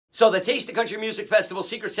So the Taste of Country Music Festival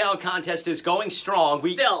Secret Sound Contest is going strong.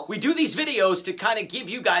 We do these videos to kind of give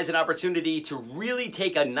you guys an opportunity to really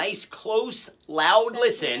take a nice, close, loud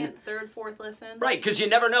listen. Third, fourth listen. Right, because you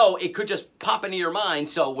never know. It could just pop into your mind.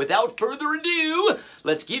 So without further ado,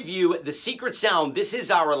 let's give you the secret sound. This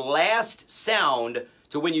is our last sound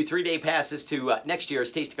to win you 3-day passes to next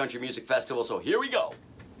year's Taste of Country Music Festival. So here we go.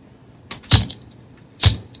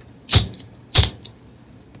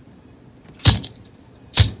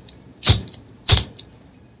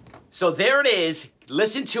 So there it is.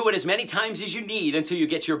 Listen to it as many times as you need until you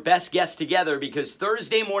get your best guess together, because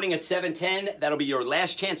Thursday morning at 7:10, that'll be your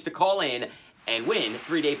last chance to call in and win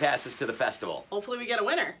 3-day passes to the festival. Hopefully we get a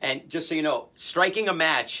winner. And just so you know, striking a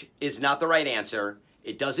match is not the right answer.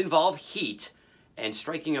 It does involve heat, and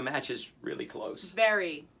striking a match is really close.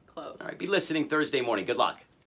 Very close. All right, be listening Thursday morning. Good luck.